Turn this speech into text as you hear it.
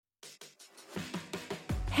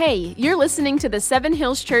Hey, you're listening to the Seven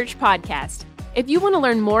Hills Church podcast. If you want to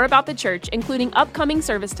learn more about the church, including upcoming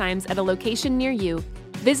service times at a location near you,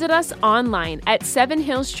 visit us online at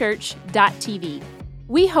sevenhillschurch.tv.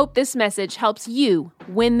 We hope this message helps you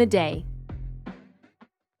win the day.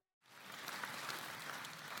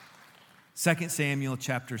 2 Samuel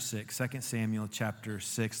chapter 6. 2 Samuel chapter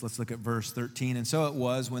 6. Let's look at verse 13. And so it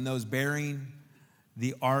was when those bearing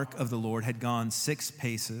the ark of the Lord had gone 6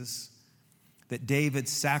 paces that David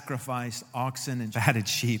sacrificed oxen and fatted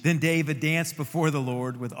sheep. Then David danced before the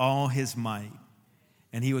Lord with all his might,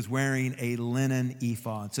 and he was wearing a linen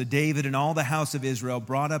ephod. So David and all the house of Israel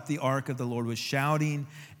brought up the ark of the Lord with shouting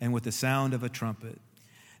and with the sound of a trumpet.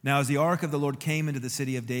 Now as the ark of the Lord came into the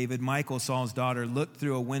city of David, Michal, Saul's daughter, looked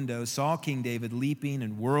through a window, saw King David leaping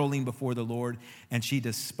and whirling before the Lord, and she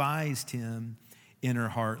despised him in her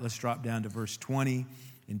heart. Let's drop down to verse 20.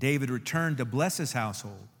 And David returned to bless his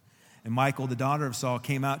household. And Michal, the daughter of Saul,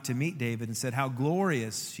 came out to meet David and said, "How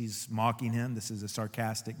glorious," she's mocking him, this is a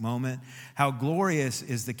sarcastic moment, "how glorious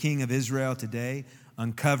is the king of Israel today,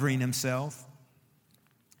 uncovering himself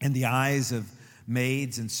in the eyes of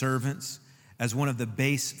maids and servants, as one of the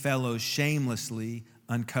base fellows shamelessly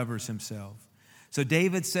uncovers himself." So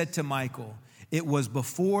David said to Michal, "It was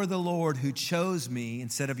before the Lord who chose me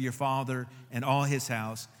instead of your father and all his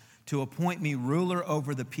house, to appoint me ruler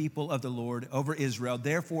over the people of the Lord, over Israel.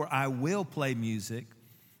 Therefore, I will play music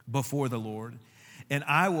before the Lord, and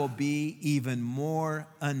I will be even more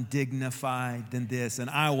undignified than this,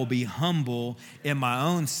 and I will be humble in my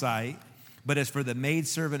own sight. But as for the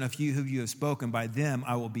maidservant of you who you have spoken, by them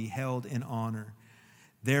I will be held in honor."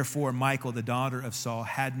 Therefore, Michal, the daughter of Saul,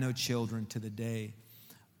 had no children to the day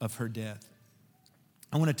of her death.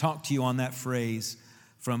 I want to talk to you on that phrase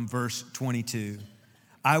from verse 22.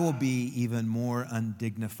 I will be even more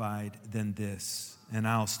undignified than this, and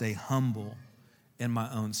I'll stay humble in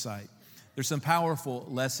my own sight. There's some powerful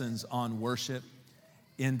lessons on worship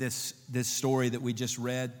in this story that we just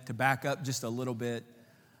read. To back up just a little bit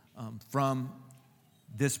from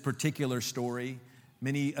this particular story,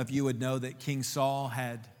 many of you would know that King Saul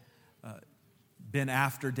had been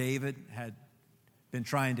after David, had been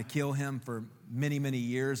trying to kill him for many, many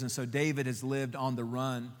years. And so David has lived on the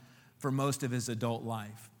run for most of his adult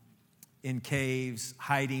life, in caves,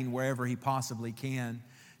 hiding wherever he possibly can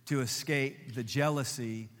to escape the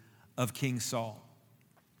jealousy of King Saul.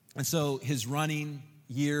 And so his running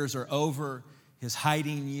years are over. His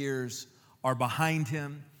hiding years are behind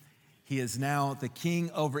him. He is now the king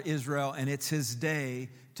over Israel, and it's his day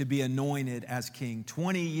to be anointed as king.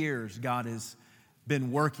 20 years God has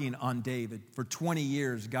been working on David. For 20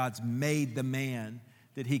 years, God's made the man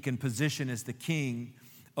that he can position as the king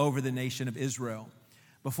over the nation of Israel.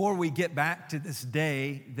 Before we get back to this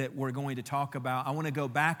day that we're going to talk about, I want to go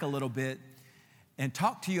back a little bit and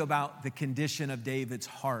talk to you about the condition of David's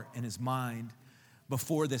heart and his mind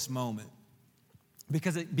before this moment,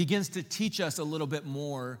 because it begins to teach us a little bit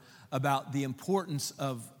more about the importance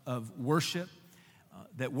of worship,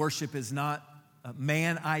 that worship is not a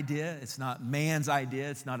man idea, it's not man's idea,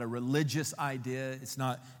 it's not a religious idea, it's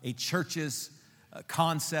not a church's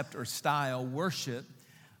concept or style. Worship,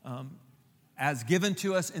 as given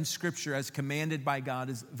to us in Scripture, as commanded by God,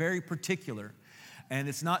 is very particular. And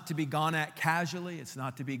it's not to be gone at casually. It's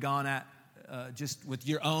not to be gone at just with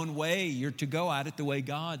your own way. You're to go at it the way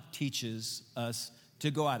God teaches us to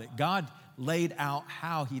go at it. God laid out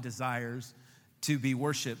how he desires to be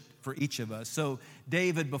worshiped for each of us. So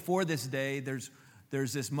David, before this day, there's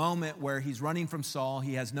this moment where he's running from Saul.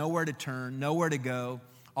 He has nowhere to turn, nowhere to go.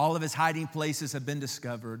 All of his hiding places have been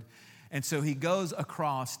discovered. And so he goes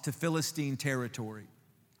across to Philistine territory,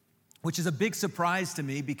 which is a big surprise to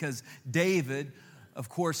me because David, of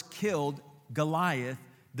course, killed Goliath,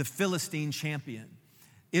 the Philistine champion.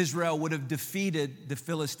 Israel would have defeated the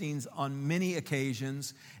Philistines on many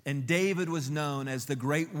occasions, and David was known as the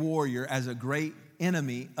great warrior, as a great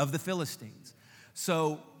enemy of the Philistines.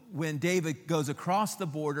 So when David goes across the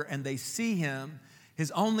border and they see him,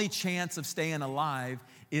 his only chance of staying alive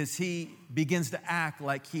is he begins to act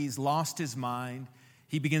like he's lost his mind.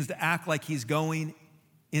 He begins to act like he's going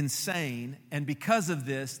insane. And because of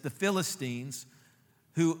this, the Philistines,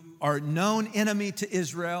 who are a known enemy to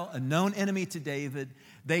Israel, a known enemy to David,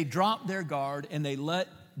 they drop their guard and they let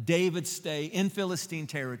David stay in Philistine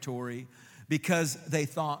territory because they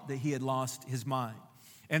thought that he had lost his mind.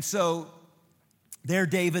 And so there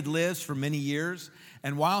David lives for many years.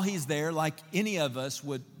 And while he's there, like any of us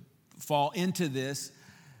would fall into this,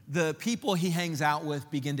 the people he hangs out with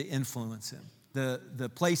begin to influence him.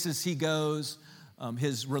 The places he goes,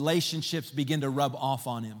 his relationships begin to rub off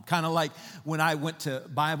on him. Kind of like when I went to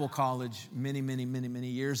Bible college many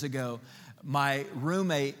years ago, my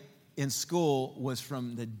roommate in school was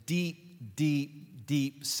from the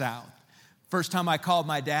deep South. First time I called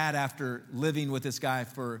my dad after living with this guy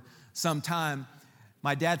for some time,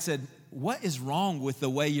 my dad said, "What is wrong with the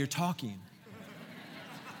way you're talking?"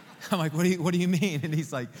 I'm like, what do you mean? And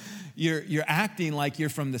he's like, you're acting like you're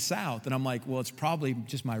from the South. And I'm like, well, it's probably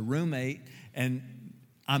just my roommate, and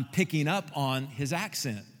I'm picking up on his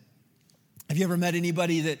accent. Have you ever met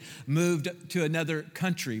anybody that moved to another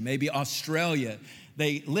country, maybe Australia?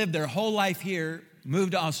 They lived their whole life here,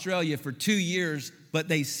 moved to Australia for 2 years, but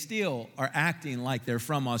they still are acting like they're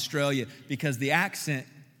from Australia because the accent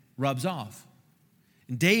rubs off.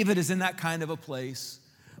 And David is in that kind of a place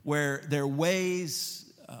where their ways,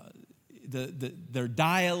 their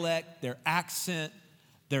dialect, their accent,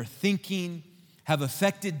 their thinking have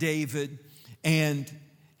affected David, and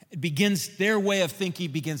their way of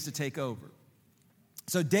thinking begins to take over.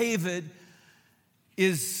 So David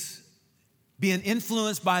is being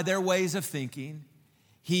influenced by their ways of thinking.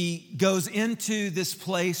 He goes into this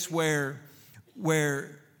place where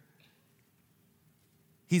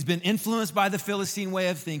he's been influenced by the Philistine way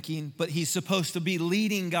of thinking, but he's supposed to be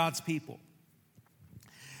leading God's people.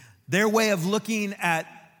 Their way of looking at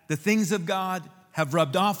the things of God have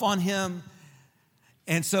rubbed off on him.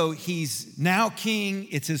 And so he's now king.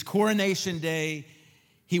 It's his coronation day.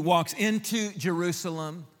 He walks into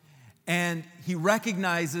Jerusalem and he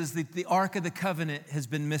recognizes that the Ark of the Covenant has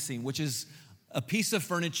been missing, which is a piece of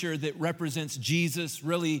furniture that represents Jesus.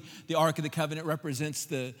 Really, the Ark of the Covenant represents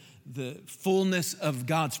the fullness of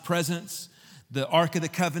God's presence. The Ark of the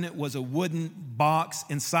Covenant was a wooden box.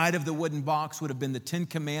 Inside of the wooden box would have been the 10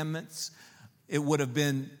 Commandments. It would have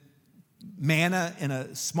been manna in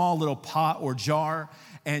a small little pot or jar,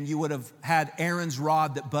 and you would have had Aaron's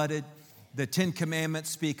rod that budded. The 10 Commandments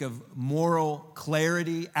speak of moral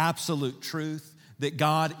clarity, absolute truth, that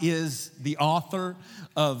God is the author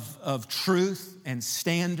of truth and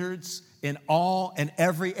standards in all and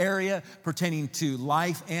every area pertaining to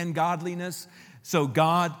life and godliness. So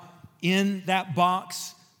God, in that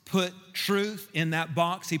box, put truth. In that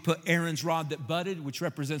box, he put Aaron's rod that budded, which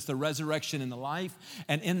represents the resurrection and the life.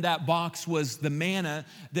 And in that box was the manna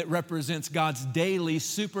that represents God's daily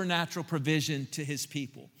supernatural provision to his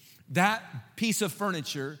people. That piece of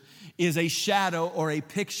furniture is a shadow or a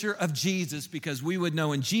picture of Jesus, because we would know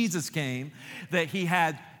when Jesus came that he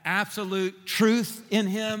had absolute truth in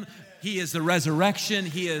him. He is the resurrection,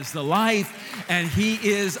 he is the life, and he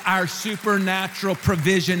is our supernatural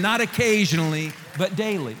provision, not occasionally, but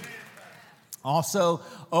daily. Also,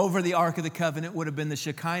 over the Ark of the Covenant would have been the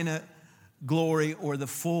Shekinah glory, or the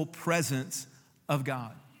full presence of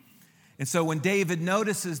God. And so when David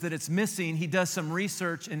notices that it's missing, he does some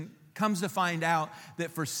research and comes to find out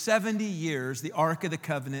that for 70 years, the Ark of the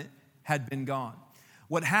Covenant had been gone.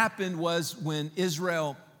 What happened was when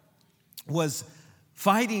Israel was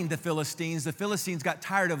fighting the Philistines got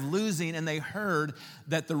tired of losing, and they heard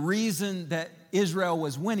that the reason that Israel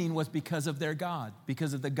was winning was because of their God,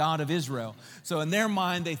 because of the God of Israel. So in their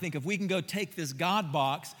mind, they think if we can go take this God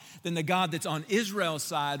box, then the God that's on Israel's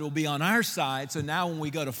side will be on our side. So now when we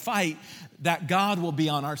go to fight, that God will be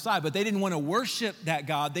on our side. But they didn't want to worship that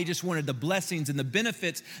God. They just wanted the blessings and the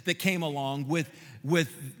benefits that came along with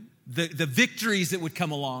the victories that would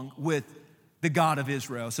come along with the God of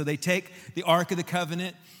Israel. So they take the Ark of the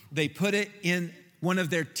Covenant, they put it in one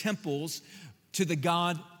of their temples to the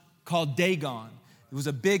god called Dagon. It was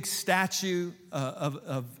a big statue of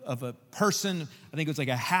a person. I think it was like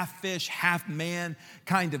a half fish, half man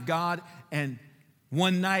kind of God. And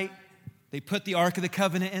one night they put the Ark of the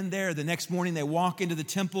Covenant in there. The next morning they walk into the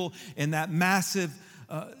temple, and that massive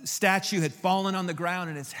statue had fallen on the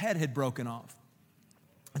ground and its head had broken off.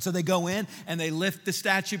 And so they go in and they lift the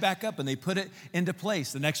statue back up and they put it into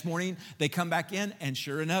place. The next morning they come back in, and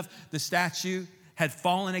sure enough, the statue had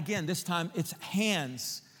fallen again. This time its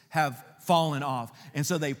hands have fallen off. And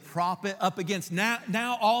so they prop it up against.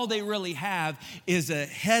 Now all they really have is a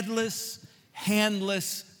headless,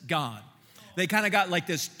 handless God. They kind of got like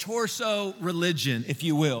this torso religion, if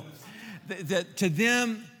you will. To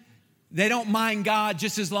them, they don't mind God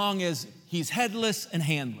just as long as he's headless and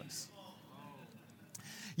handless.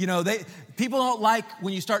 You know, people don't like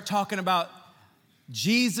when you start talking about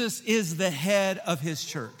Jesus is the head of his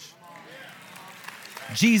church.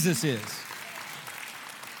 Jesus is.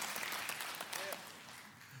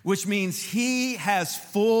 Which means he has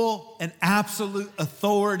full and absolute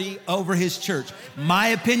authority over his church. My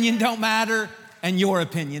opinion don't matter. and your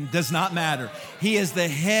opinion does not matter. He is the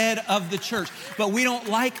head of the church. But we don't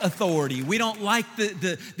like authority. We don't like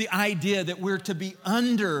the idea that we're to be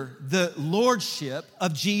under the lordship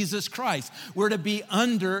of Jesus Christ. We're to be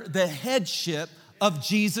under the headship of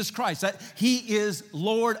Jesus Christ. That He is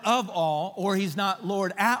Lord of all, or He's not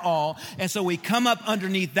Lord at all. And so we come up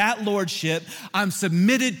underneath that lordship. I'm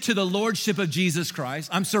submitted to the lordship of Jesus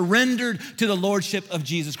Christ. I'm surrendered to the lordship of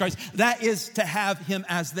Jesus Christ. That is to have Him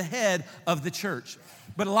as the head of the church.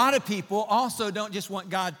 But a lot of people also don't just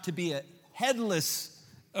want God to be a headless,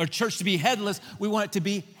 or church to be headless. We want it to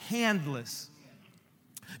be handless.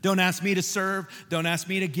 Don't ask me to serve. Don't ask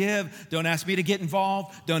me to give. Don't ask me to get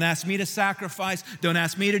involved. Don't ask me to sacrifice. Don't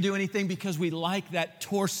ask me to do anything, because we like that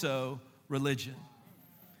torso religion.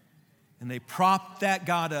 And they prop that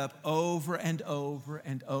God up over and over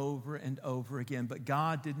and over and over again. But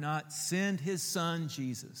God did not send His Son,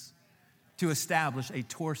 Jesus, to establish a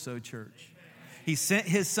torso church. He sent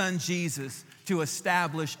His Son, Jesus, to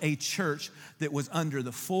establish a church that was under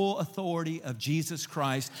the full authority of Jesus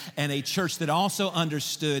Christ, and a church that also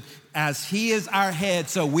understood, as He is our head,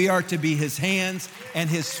 so we are to be His hands and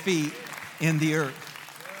His feet in the earth.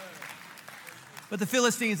 But the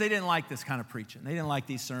Philistines, they didn't like this kind of preaching. They didn't like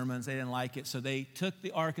these sermons. They didn't like it. So they took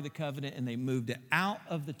the Ark of the Covenant and they moved it out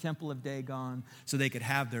of the temple of Dagon so they could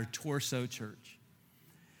have their torso church.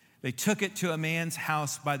 They took it to a man's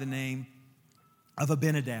house by the name of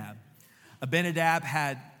Abinadab. Abinadab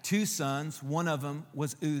had two sons. One of them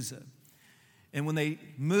was Uzzah. And when they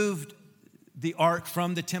moved the ark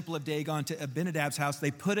from the temple of Dagon to Abinadab's house,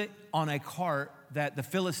 they put it on a cart that the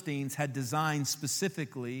Philistines had designed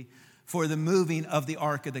specifically for the moving of the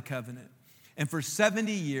Ark of the Covenant. And for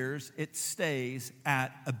 70 years, it stays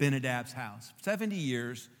at Abinadab's house. 70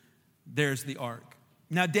 years, there's the ark.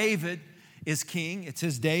 Now, David is king. It's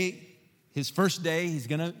his day, his first day. He's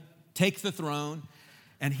going to take the throne.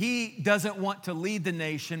 And he doesn't want to lead the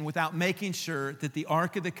nation without making sure that the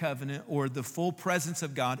Ark of the Covenant, or the full presence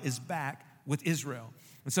of God, is back with Israel.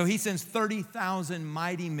 And so he sends 30,000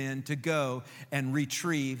 mighty men to go and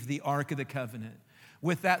retrieve the Ark of the Covenant.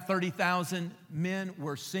 With that 30,000 men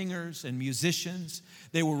were singers and musicians.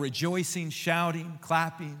 They were rejoicing, shouting,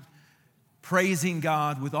 clapping, praising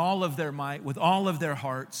God with all of their might, with all of their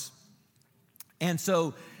hearts. And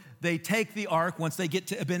so they take the ark. Once they get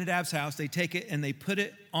to Abinadab's house, they take it and they put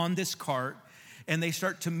it on this cart, and they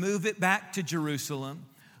start to move it back to Jerusalem.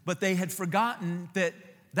 But they had forgotten that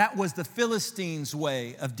that was the Philistines'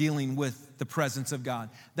 way of dealing with the presence of God.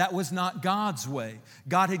 That was not God's way.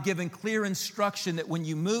 God had given clear instruction that when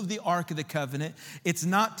you move the Ark of the Covenant, it's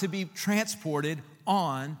not to be transported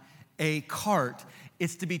on a cart.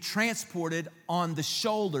 It's to be transported on the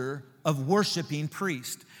shoulder of worshiping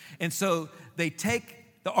priest. And so they take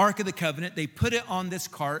the Ark of the Covenant, they put it on this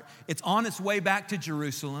cart. It's on its way back to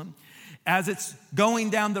Jerusalem. As it's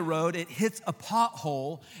going down the road, it hits a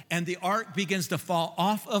pothole, and the ark begins to fall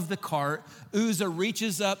off of the cart. Uzzah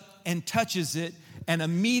reaches up and touches it and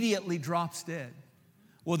immediately drops dead.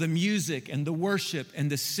 Well, the music and the worship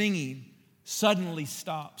and the singing suddenly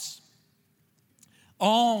stops.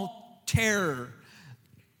 All terror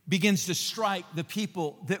begins to strike the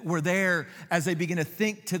people that were there as they begin to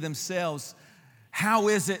think to themselves, how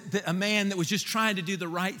is it that a man that was just trying to do the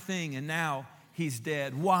right thing and now he's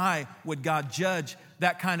dead? Why would God judge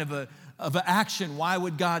that kind of an action? Why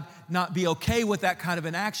would God not be okay with that kind of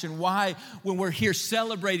an action? Why, when we're here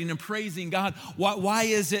celebrating and praising God, why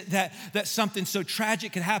is it that something so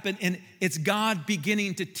tragic could happen? And it's God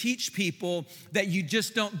beginning to teach people that you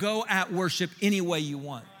just don't go at worship any way you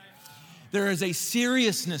want. There is a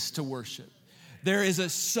seriousness to worship. There is a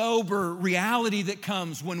sober reality that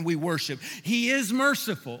comes when we worship. He is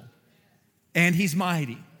merciful and He's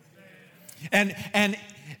mighty. And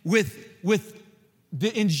with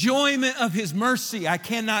the enjoyment of His mercy, I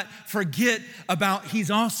cannot forget about He's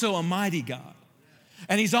also a mighty God.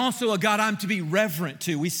 And He's also a God I'm to be reverent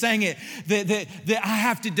to. We sang it, that I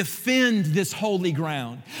have to defend this holy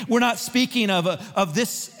ground. We're not speaking of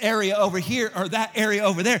this area over here or that area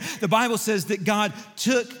over there. The Bible says that God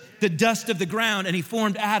took the dust of the ground and He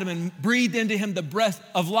formed Adam and breathed into him the breath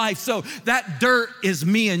of life. So that dirt is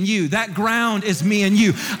me and you. That ground is me and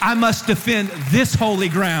you. I must defend this holy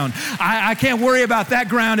ground. I can't worry about that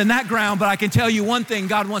ground and that ground, but I can tell you one thing: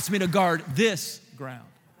 God wants me to guard this ground.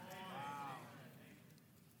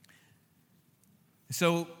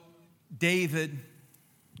 So David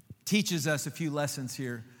teaches us a few lessons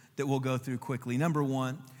here that we'll go through quickly. Number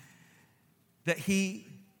one, that he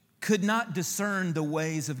could not discern the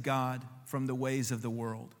ways of God from the ways of the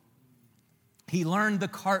world. He learned the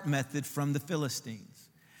cart method from the Philistines.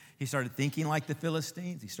 He started thinking like the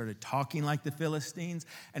Philistines. He started talking like the Philistines.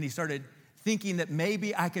 And he started thinking that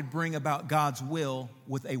maybe I could bring about God's will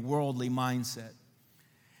with a worldly mindset.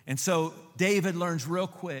 And so David learns real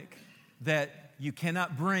quick that you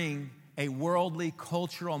cannot bring a worldly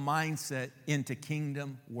cultural mindset into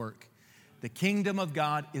kingdom work. The kingdom of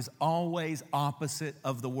God is always opposite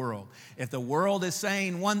of the world. If the world is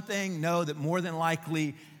saying one thing, know that more than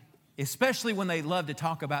likely, especially when they love to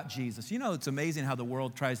talk about Jesus. You know, it's amazing how the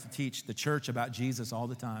world tries to teach the church about Jesus all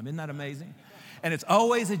the time. Isn't that amazing? And it's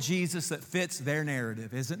always a Jesus that fits their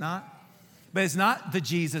narrative, is it not? But it's not the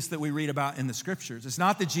Jesus that we read about in the scriptures. It's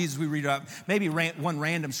not the Jesus we read about. Maybe one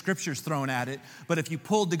random scripture's thrown at it. But if you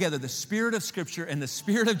pulled together the spirit of scripture and the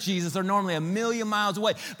spirit of Jesus, they're normally a million miles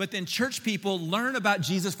away. But then church people learn about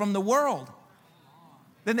Jesus from the world.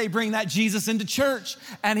 Then they bring that Jesus into church.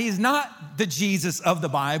 And he's not the Jesus of the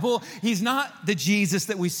Bible. He's not the Jesus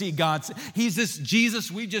that we see God. He's this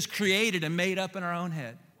Jesus we just created and made up in our own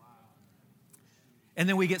head. And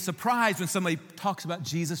then we get surprised when somebody talks about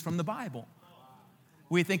Jesus from the Bible.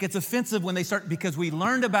 We think it's offensive when they start, because we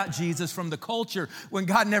learned about Jesus from the culture when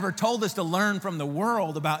God never told us to learn from the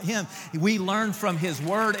world about him. We learn from his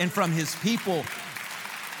word and from his people.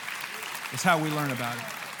 It's how we learn about it.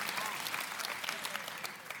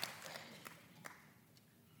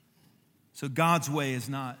 So God's way is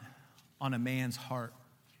not on a man's heart,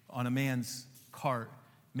 on a man's cart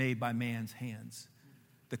made by man's hands.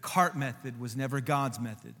 The cart method was never God's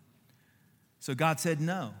method. So God said,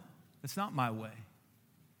 no, that's not my way.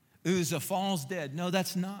 Uzzah falls dead. No,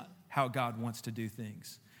 that's not how God wants to do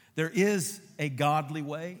things. There is a godly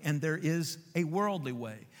way and there is a worldly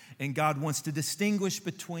way. And God wants to distinguish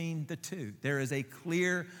between the two. There is a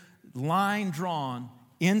clear line drawn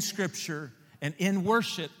in Scripture and in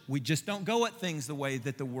worship. We just don't go at things the way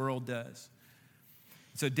that the world does.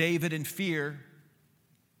 So David, in fear,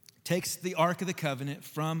 takes the Ark of the Covenant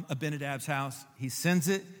from Abinadab's house. He sends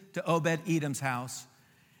it to Obed-Edom's house.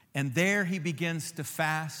 And there he begins to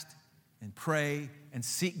fast and pray and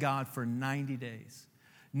seek God for 90 days.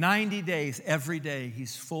 90 days, every day,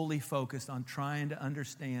 he's fully focused on trying to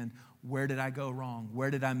understand, where did I go wrong?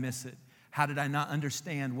 Where did I miss it? How did I not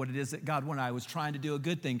understand what it is that God wanted? I was trying to do a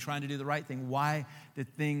good thing, trying to do the right thing. Why did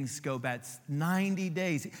things go bad? 90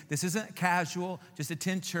 days. This isn't casual, just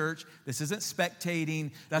attend church. This isn't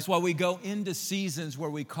spectating. That's why we go into seasons where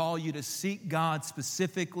we call you to seek God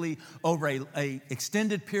specifically over a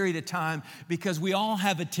extended period of time, because we all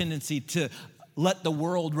have a tendency to let the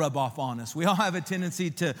world rub off on us. We all have a tendency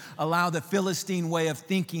to allow the Philistine way of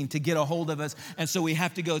thinking to get a hold of us. And so we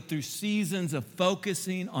have to go through seasons of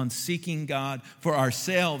focusing on seeking God for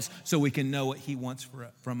ourselves so we can know what he wants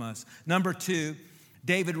from us. Number 2,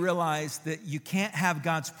 David realized that you can't have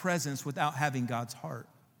God's presence without having God's heart.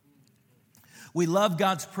 We love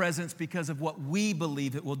God's presence because of what we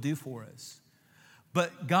believe it will do for us.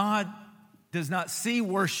 But God does not see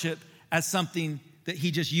worship as something that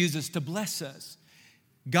he just uses to bless us.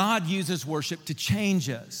 God uses worship to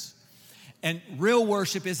change us. And real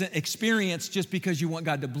worship isn't experienced just because you want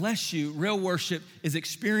God to bless you. Real worship is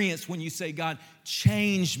experienced when you say, God,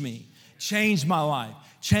 change me, change my life,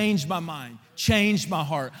 change my mind, change my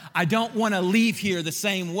heart. I don't want to leave here the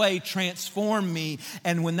same way, transform me.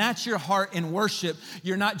 And when that's your heart in worship,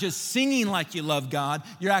 you're not just singing like you love God,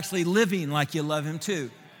 you're actually living like you love him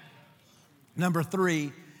too. Number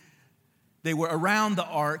 3, they were around the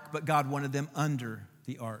ark, but God wanted them under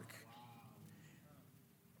the ark.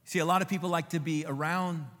 See, a lot of people like to be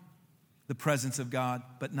around the presence of God,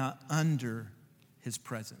 but not under his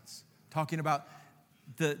presence. Talking about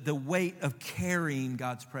the weight of carrying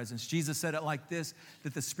God's presence. Jesus said it like this,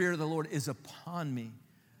 that the Spirit of the Lord is upon me.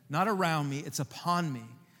 Not around me, it's upon me.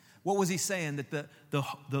 What was he saying? That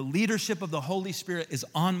the leadership of the Holy Spirit is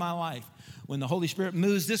on my life. When the Holy Spirit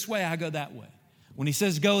moves this way, I go that way. When he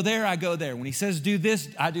says go there, I go there. When he says do this,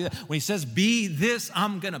 I do that. When he says be this,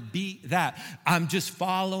 I'm going to be that. I'm just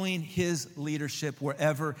following his leadership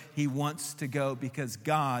wherever he wants to go, because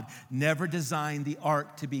God never designed the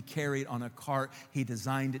ark to be carried on a cart. He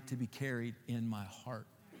designed it to be carried in my heart.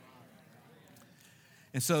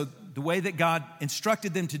 And so the way that God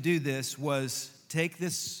instructed them to do this was take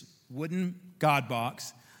this wooden God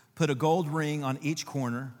box, put a gold ring on each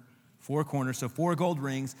corner, 4 corners, so 4 gold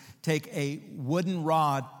rings. Take a wooden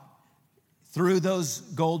rod through those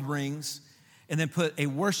gold rings, and then put a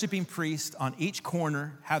worshiping priest on each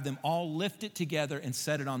corner, have them all lift it together and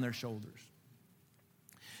set it on their shoulders.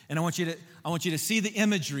 And I want you to see the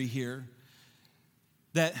imagery here,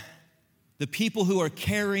 that the people who are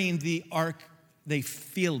carrying the ark, they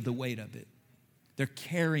feel the weight of it. They're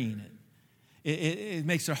carrying it. It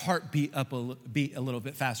makes their heart beat a little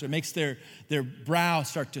bit faster. It makes their brow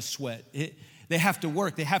start to sweat. They have to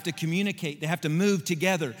work. They have to communicate. They have to move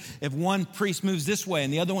together. If one priest moves this way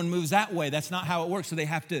and the other one moves that way, that's not how it works. So they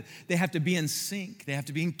have to be in sync. They have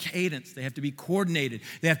to be in cadence. They have to be coordinated.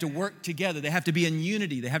 They have to work together. They have to be in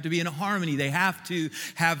unity. They have to be in harmony. They have to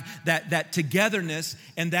have that togetherness.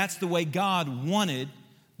 And that's the way God wanted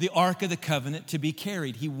the Ark of the Covenant to be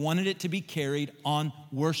carried. He wanted it to be carried on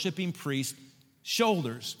worshiping priests'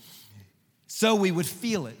 shoulders so we would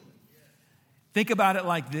feel it. Think about it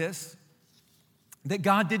like this, that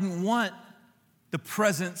God didn't want the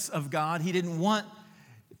presence of God. He didn't want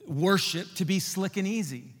worship to be slick and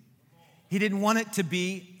easy. He didn't want it to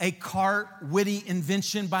be a cart, witty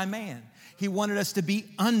invention by man. He wanted us to be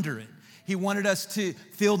under it. He wanted us to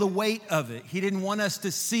feel the weight of it. He didn't want us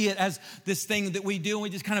to see it as this thing that we do and we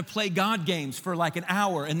just kind of play God games for like an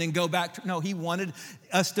hour and then go back. No, he wanted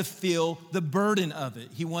us to feel the burden of it.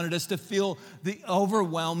 He wanted us to feel the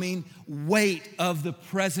overwhelming weight of the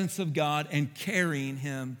presence of God and carrying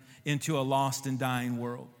him into a lost and dying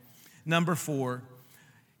world. Number 4,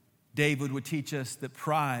 David would teach us that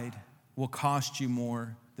pride will cost you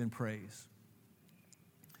more than praise.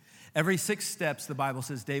 Every 6 steps, the Bible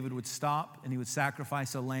says, David would stop and he would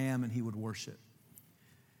sacrifice a lamb and he would worship.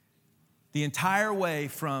 The entire way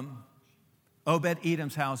from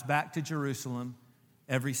Obed-Edom's house back to Jerusalem,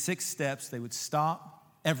 every 6 steps, they would stop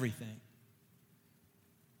everything.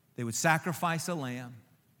 They would sacrifice a lamb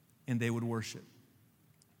and they would worship.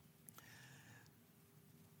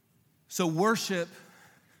 So worship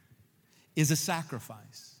is a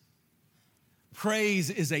sacrifice. Praise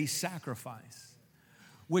is a sacrifice.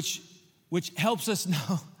 Which helps us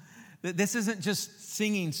know that this isn't just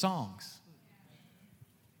singing songs.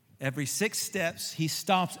 Every 6 steps, he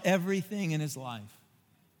stops everything in his life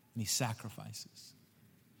and he sacrifices.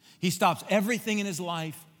 He stops everything in his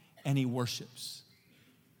life and he worships.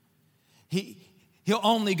 He'll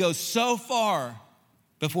only go so far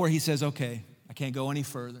before he says, okay, I can't go any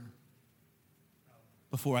further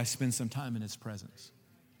before I spend some time in his presence.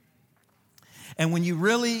 And when you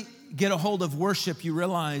really get a hold of worship, you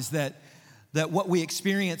realize that what we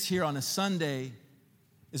experience here on a Sunday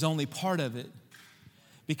is only part of it,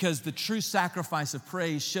 because the true sacrifice of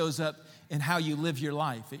praise shows up in how you live your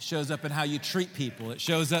life. It shows up in how you treat people. It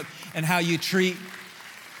shows up in how you treat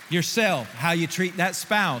yourself, how you treat that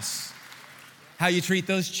spouse, how you treat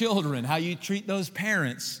those children, how you treat those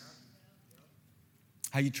parents,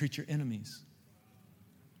 how you treat your enemies,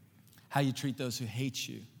 how you treat those who hate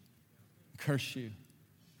you, curse you,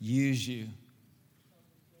 use you.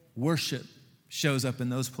 Worship shows up in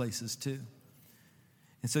those places too.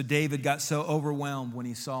 And so David got so overwhelmed when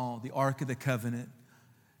he saw the Ark of the Covenant,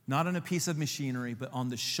 not on a piece of machinery, but on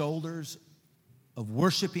the shoulders of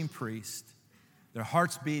worshiping priests, their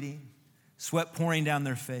hearts beating, sweat pouring down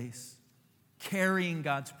their face, carrying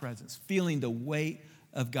God's presence, feeling the weight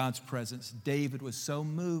of God's presence. David was so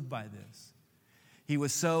moved by this. He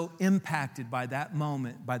was so impacted by that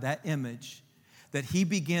moment, by that image, that he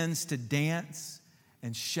begins to dance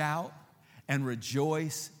and shout and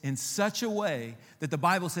rejoice in such a way that the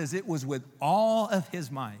Bible says it was with all of his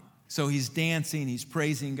might. So he's dancing, he's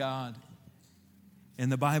praising God. And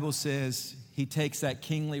the Bible says he takes that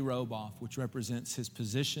kingly robe off, which represents his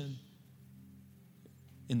position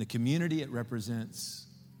in the community. It represents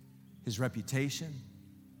his reputation,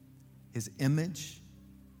 his image.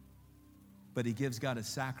 But he gives God a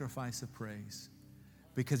sacrifice of praise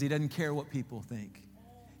because he doesn't care what people think.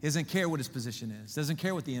 He doesn't care what his position is. Doesn't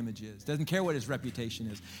care what the image is. Doesn't care what his reputation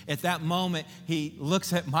is. At that moment, he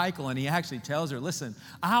looks at Michal and he actually tells her, listen,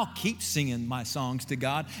 I'll keep singing my songs to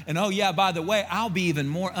God. And oh yeah, by the way, I'll be even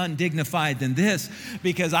more undignified than this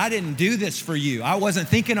because I didn't do this for you. I wasn't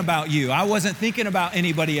thinking about you. I wasn't thinking about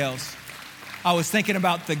anybody else. I was thinking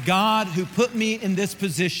about the God who put me in this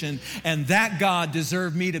position, and that God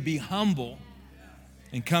deserved me to be humble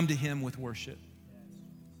and come to him with worship.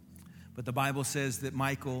 But the Bible says that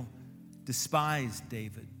Michal despised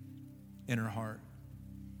David in her heart,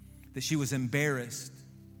 that she was embarrassed,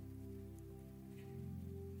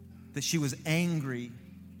 that she was angry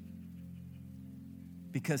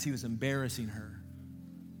because he was embarrassing her.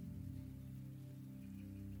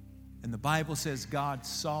 And the Bible says God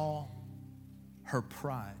saw her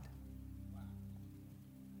pride.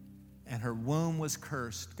 And her womb was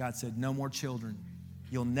cursed. God said, no more children.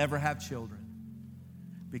 You'll never have children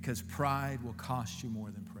because pride will cost you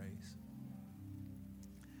more than praise.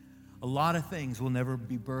 A lot of things will never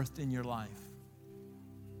be birthed in your life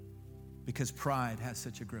because pride has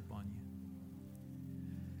such a grip on you.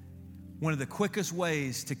 One of the quickest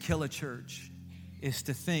ways to kill a church is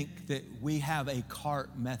to think that we have a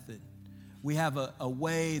cart method. We have a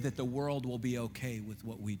way that the world will be okay with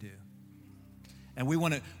what we do. And we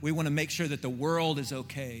want to make sure that the world is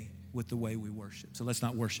okay with the way we worship. So let's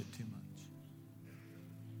not worship too much.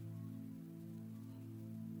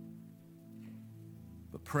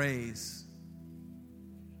 But praise,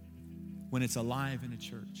 when it's alive in a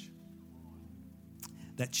church,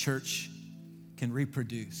 that church can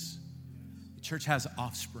reproduce. The church has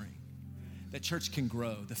offspring. That church can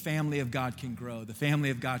grow. The family of God can grow. The family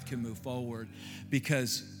of God can move forward,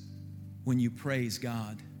 because when you praise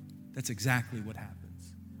God, that's exactly what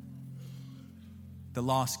happens. The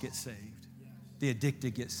lost get saved. The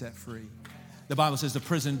addicted get set free. The Bible says the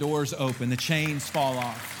prison doors open. The chains fall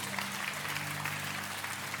off.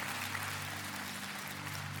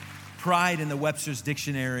 Pride in the Webster's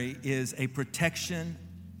Dictionary is a protection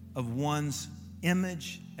of one's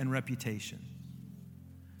image and reputation.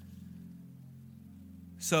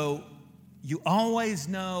 So you always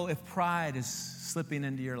know if pride is slipping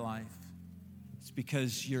into your life. It's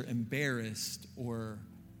because you're embarrassed, or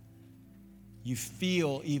you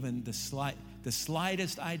feel even the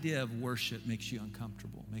slightest idea of worship makes you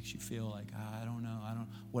uncomfortable, makes you feel like, I don't know,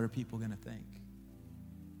 what are people going to think?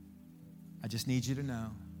 I just need you to know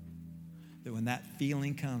that when that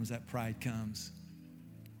feeling comes, that pride comes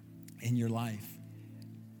in your life,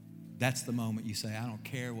 that's the moment you say, I don't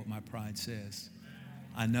care what my pride says.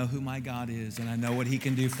 I know who my God is, and I know what he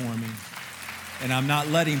can do for me. And I'm not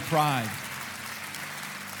letting pride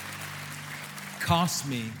cost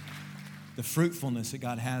me the fruitfulness that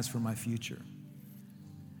God has for my future.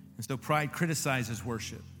 And so pride criticizes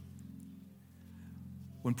worship.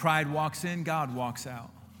 When pride walks in, God walks out.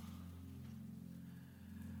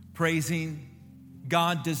 Praising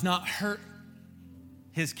God does not hurt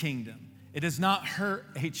his kingdom. It does not hurt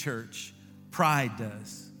a church. Pride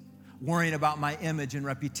does. Worrying about my image and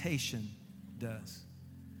reputation does.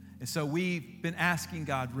 And so we've been asking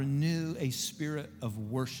God, renew a spirit of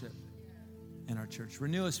worship in our church.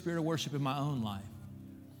 Renew a spirit of worship in my own life.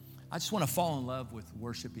 I just want to fall in love with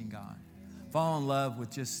worshiping God. Fall in love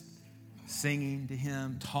with just singing to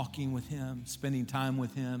him, talking with him, spending time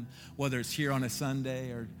with him, whether it's here on a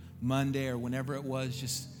Sunday or Monday or whenever it was.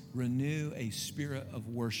 Just renew a spirit of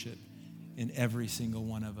worship in every single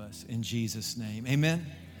one of us. In Jesus' name, amen.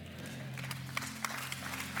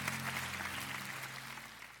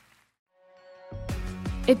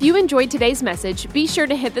 If you enjoyed today's message, be sure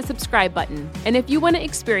to hit the subscribe button. And if you want to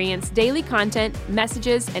experience daily content,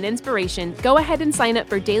 messages, and inspiration, go ahead and sign up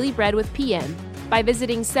for Daily Bread with PM by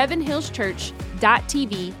visiting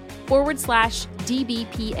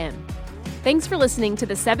sevenhillschurch.tv/DBPM. Thanks for listening to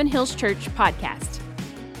the Seven Hills Church podcast.